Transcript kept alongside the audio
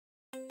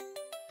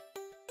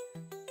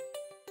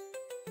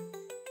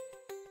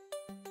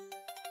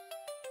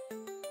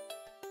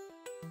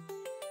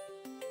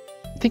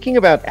thinking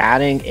about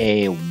adding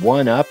a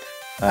one-up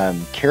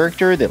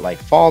character that like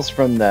falls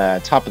from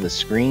the top of the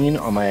screen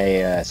on my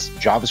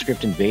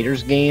JavaScript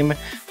Invaders game,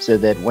 so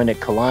that when it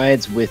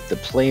collides with the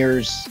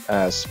player's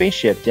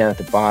spaceship down at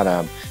the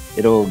bottom,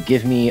 it'll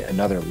give me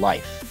another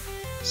life.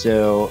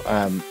 So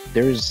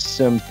there's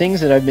some things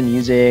that I've been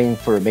using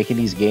for making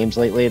these games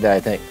lately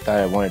that I thought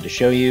I wanted to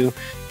show you.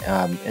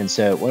 And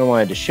so what I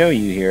wanted to show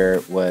you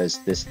here was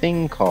this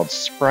thing called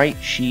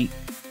Spritesheet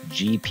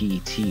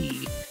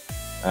GPT.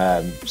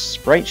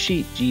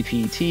 Spritesheet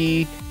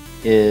GPT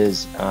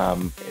is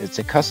it's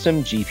a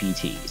custom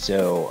GPT,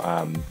 so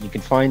you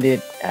can find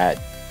it at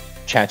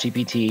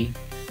ChatGPT,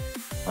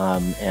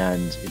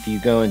 and if you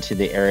go into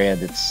the area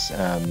that's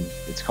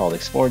it's called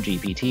Explore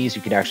GPTs,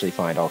 you can actually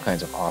find all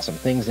kinds of awesome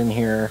things in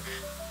here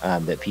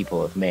that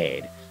people have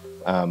made.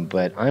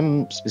 But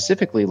I'm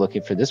specifically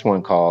looking for this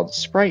one called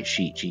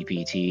Spritesheet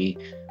GPT,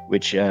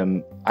 which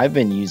I've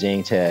been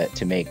using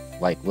to make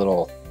like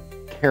little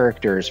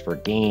characters for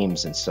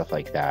games and stuff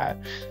like that.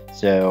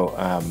 So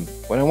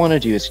what I want to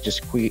do is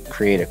just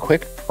create a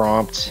quick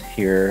prompt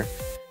here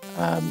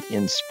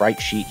in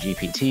Spritesheet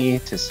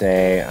GPT to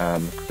say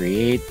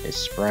create a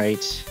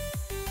sprite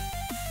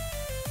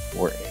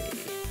for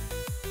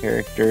a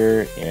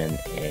character in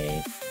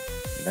a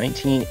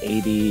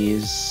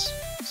 1980s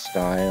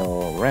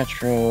style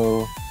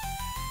retro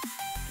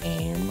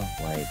game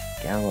like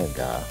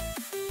Galaga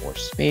or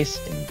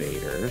Space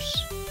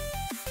Invaders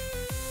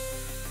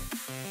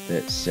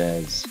that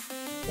says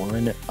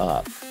one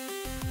up.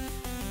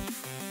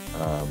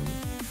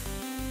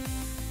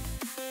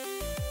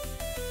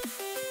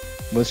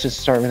 Let's just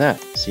start with that,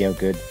 see how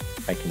good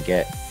I can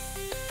get.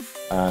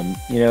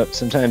 You know,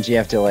 sometimes you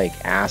have to like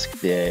ask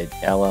the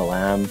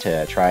LLM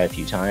to try a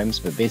few times,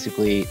 but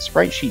basically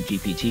Spritesheet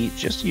GPT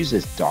just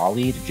uses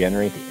Dolly to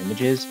generate the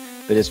images,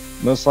 but it's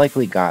most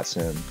likely got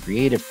some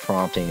creative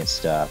prompting and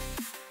stuff.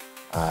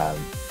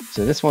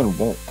 So this one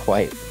won't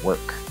quite work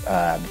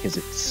because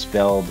it's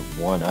spelled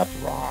one up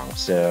wrong.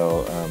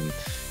 So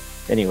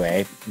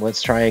anyway,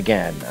 let's try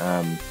again.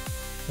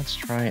 Let's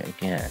try it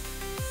again.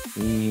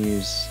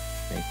 Please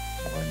make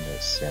one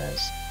that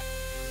says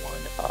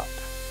one up.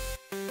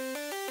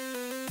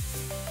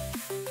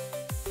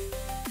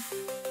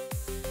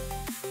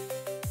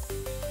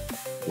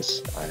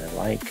 This, I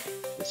like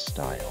the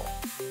style.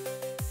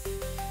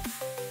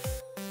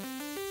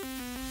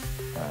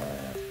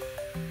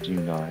 Do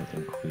not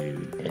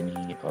include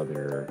any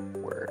other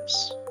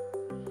words.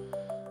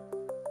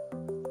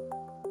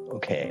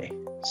 Okay,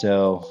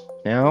 so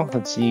now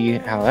let's see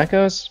how that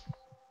goes.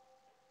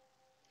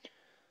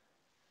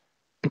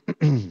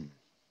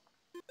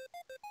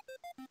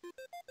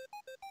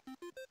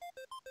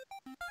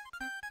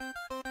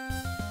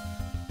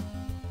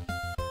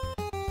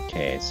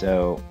 Okay,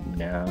 so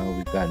now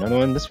we've got another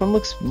one. This one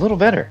looks a little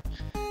better.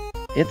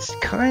 It's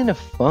kind of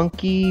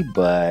funky,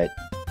 but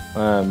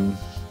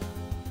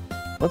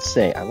let's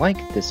say I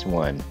like this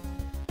one.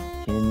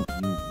 Can you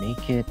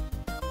make it,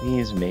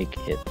 please make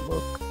it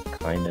look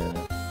kind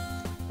of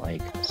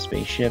like a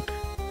spaceship?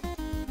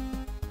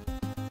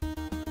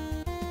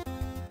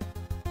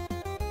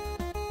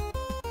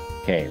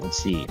 Okay, let's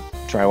see.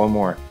 Try one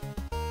more.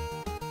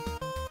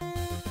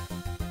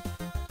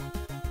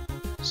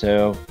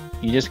 So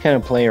you just kind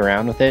of play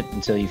around with it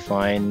until you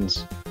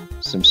find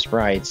some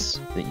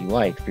sprites that you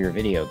like for your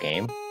video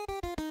game.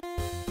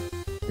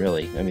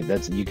 Really, I mean,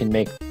 that's, you can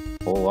make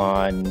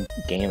full-on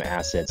game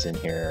assets in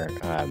here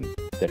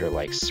that are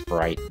like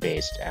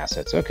sprite-based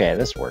assets. Okay,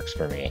 this works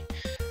for me.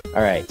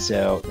 All right,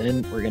 so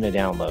then we're gonna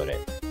download it.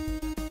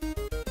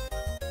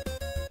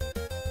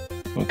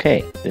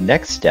 Okay, the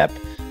next step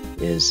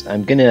is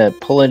I'm gonna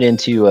pull it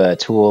into a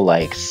tool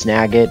like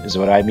Snagit is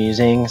what I'm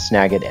using,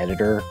 Snagit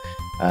Editor,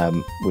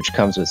 which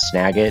comes with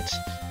Snagit,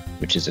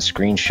 which is a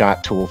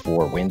screenshot tool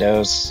for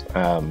Windows.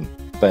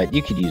 But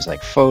you could use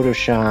like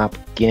Photoshop,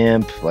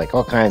 GIMP, like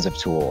all kinds of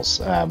tools.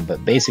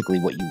 But basically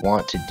what you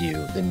want to do,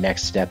 the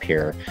next step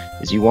here,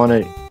 is you want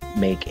to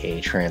make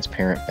a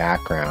transparent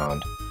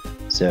background.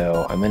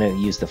 So I'm going to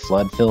use the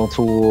flood fill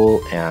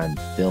tool and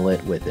fill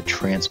it with a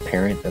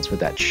transparent, that's what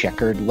that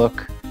checkered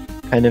look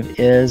kind of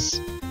is.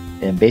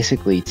 And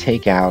basically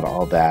take out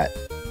all that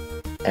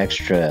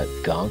extra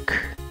gunk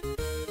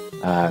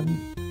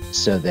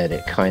so that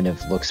it kind of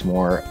looks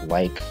more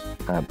like,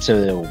 so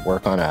that it'll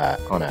work on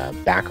a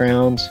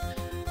background.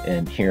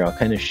 And here I'll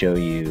kind of show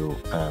you,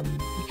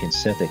 you can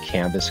set the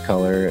canvas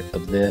color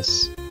of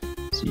this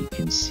so you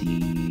can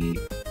see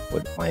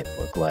what it might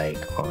look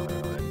like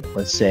on,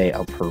 let's say,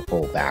 a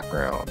purple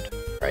background,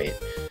 right?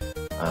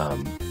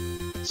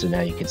 So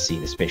now you can see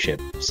the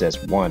spaceship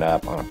says one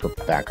up on a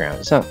purple background.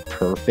 It's not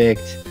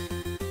perfect,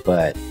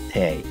 but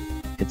hey,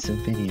 it's a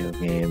video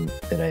game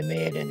that I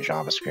made in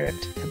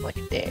JavaScript in like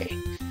a day.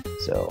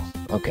 So,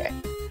 okay.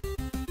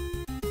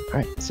 All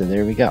right, so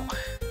there we go.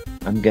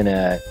 I'm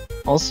gonna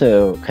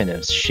also kind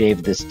of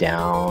shave this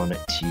down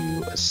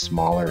to a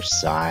smaller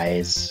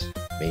size,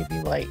 maybe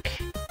like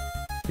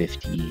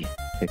 50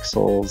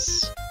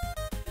 pixels.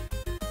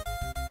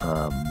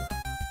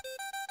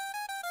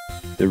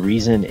 The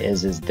reason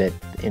is that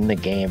in the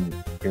game,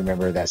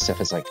 remember that stuff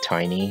is like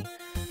tiny,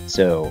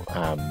 so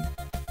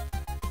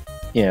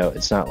you know,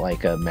 it's not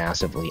like a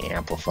massively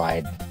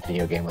amplified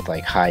video game with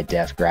like high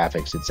def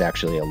graphics. It's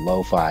actually a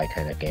lo-fi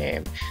kind of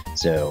game,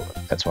 so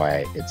that's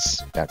why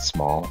it's that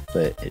small,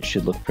 but it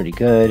should look pretty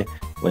good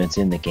when it's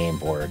in the game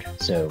board.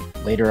 So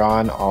later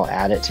on I'll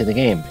add it to the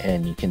game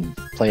and you can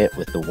play it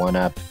with the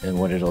 1-up, and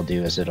what it'll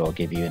do is it'll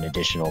give you an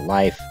additional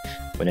life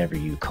whenever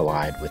you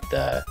collide with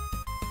the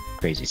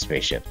crazy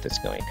spaceship that's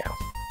going down.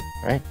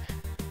 All right,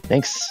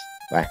 thanks,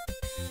 bye.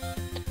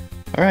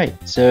 All right,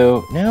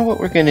 so now what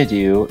we're going to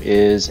do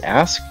is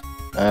ask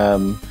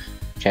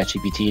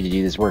ChatGPT to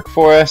do this work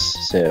for us.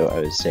 So I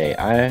would say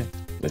I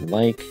would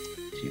like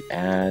to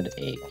add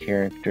a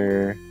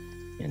character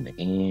in the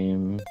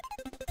game,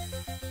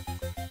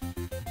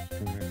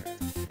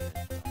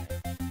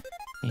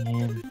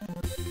 and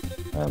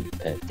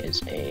that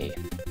is a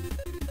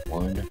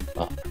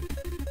 1-up.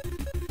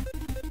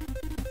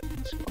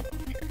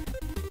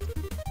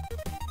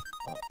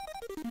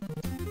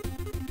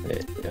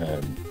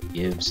 That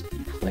gives the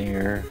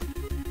player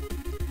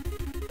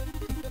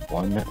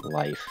 1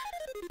 life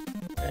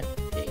when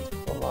they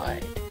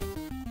collide.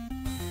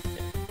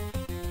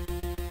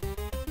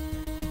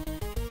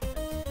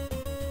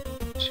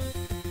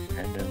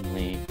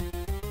 Randomly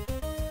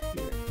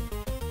appear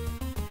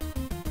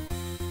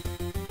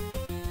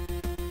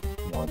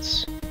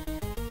once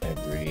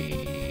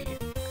every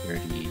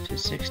 30 to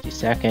 60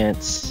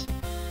 seconds. 60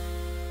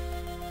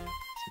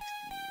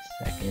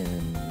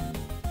 seconds.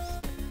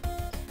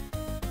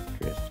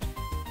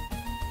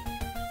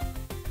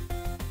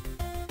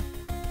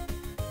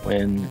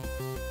 When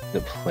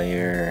the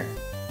player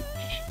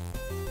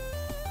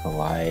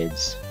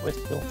collides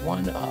with the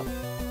 1-up,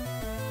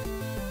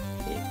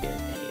 they get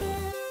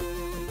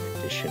an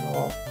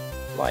additional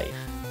life.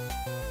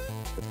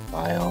 The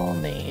file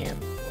name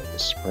or the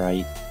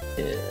sprite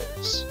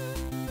is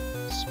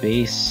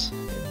Space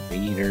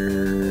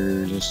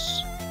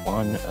Invaders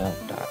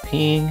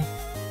 1up.ping.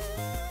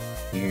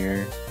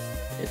 Here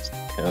it's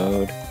the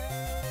code.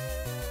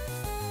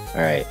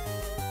 Alright,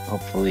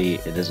 hopefully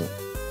it doesn't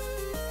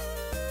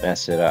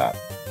mess it up.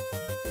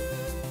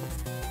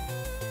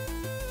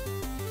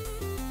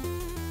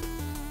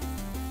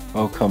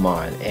 Oh, come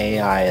on.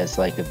 AI is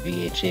like a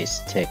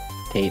VHS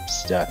tape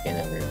stuck in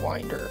a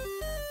rewinder.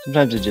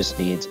 Sometimes it just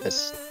needs a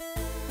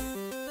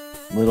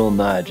little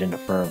nudge and a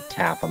firm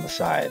tap on the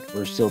side.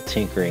 We're still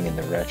tinkering in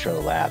the retro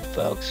lab,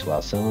 folks.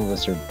 While some of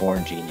us are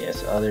born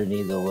genius, others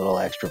need a little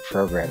extra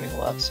programming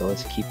love. So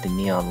let's keep the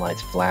neon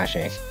lights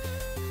flashing.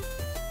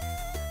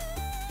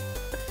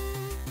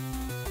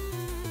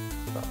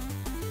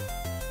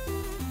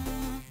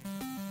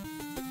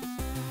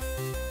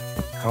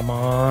 Come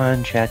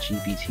on,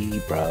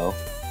 ChatGPT, bro.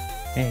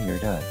 Hey, you're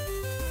done.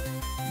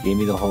 You gave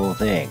me the whole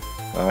thing.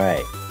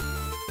 Alright.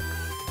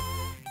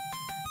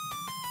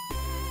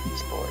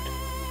 Peace, Lord.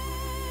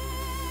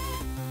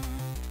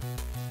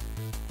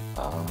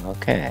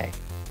 Okay.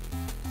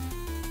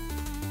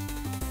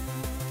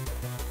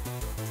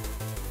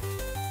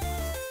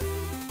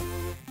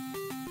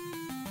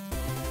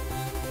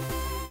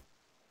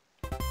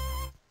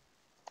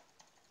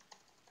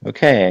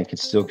 Okay, I can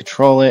still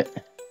control it.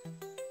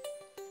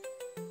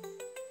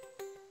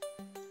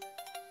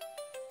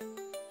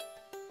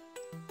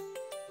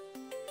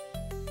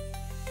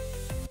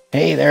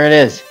 Hey, there it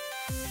is.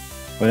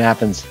 What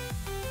happens?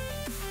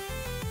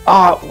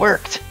 Oh, it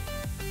worked.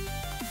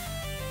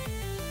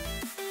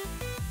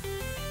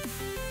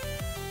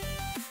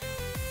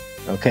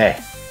 Okay.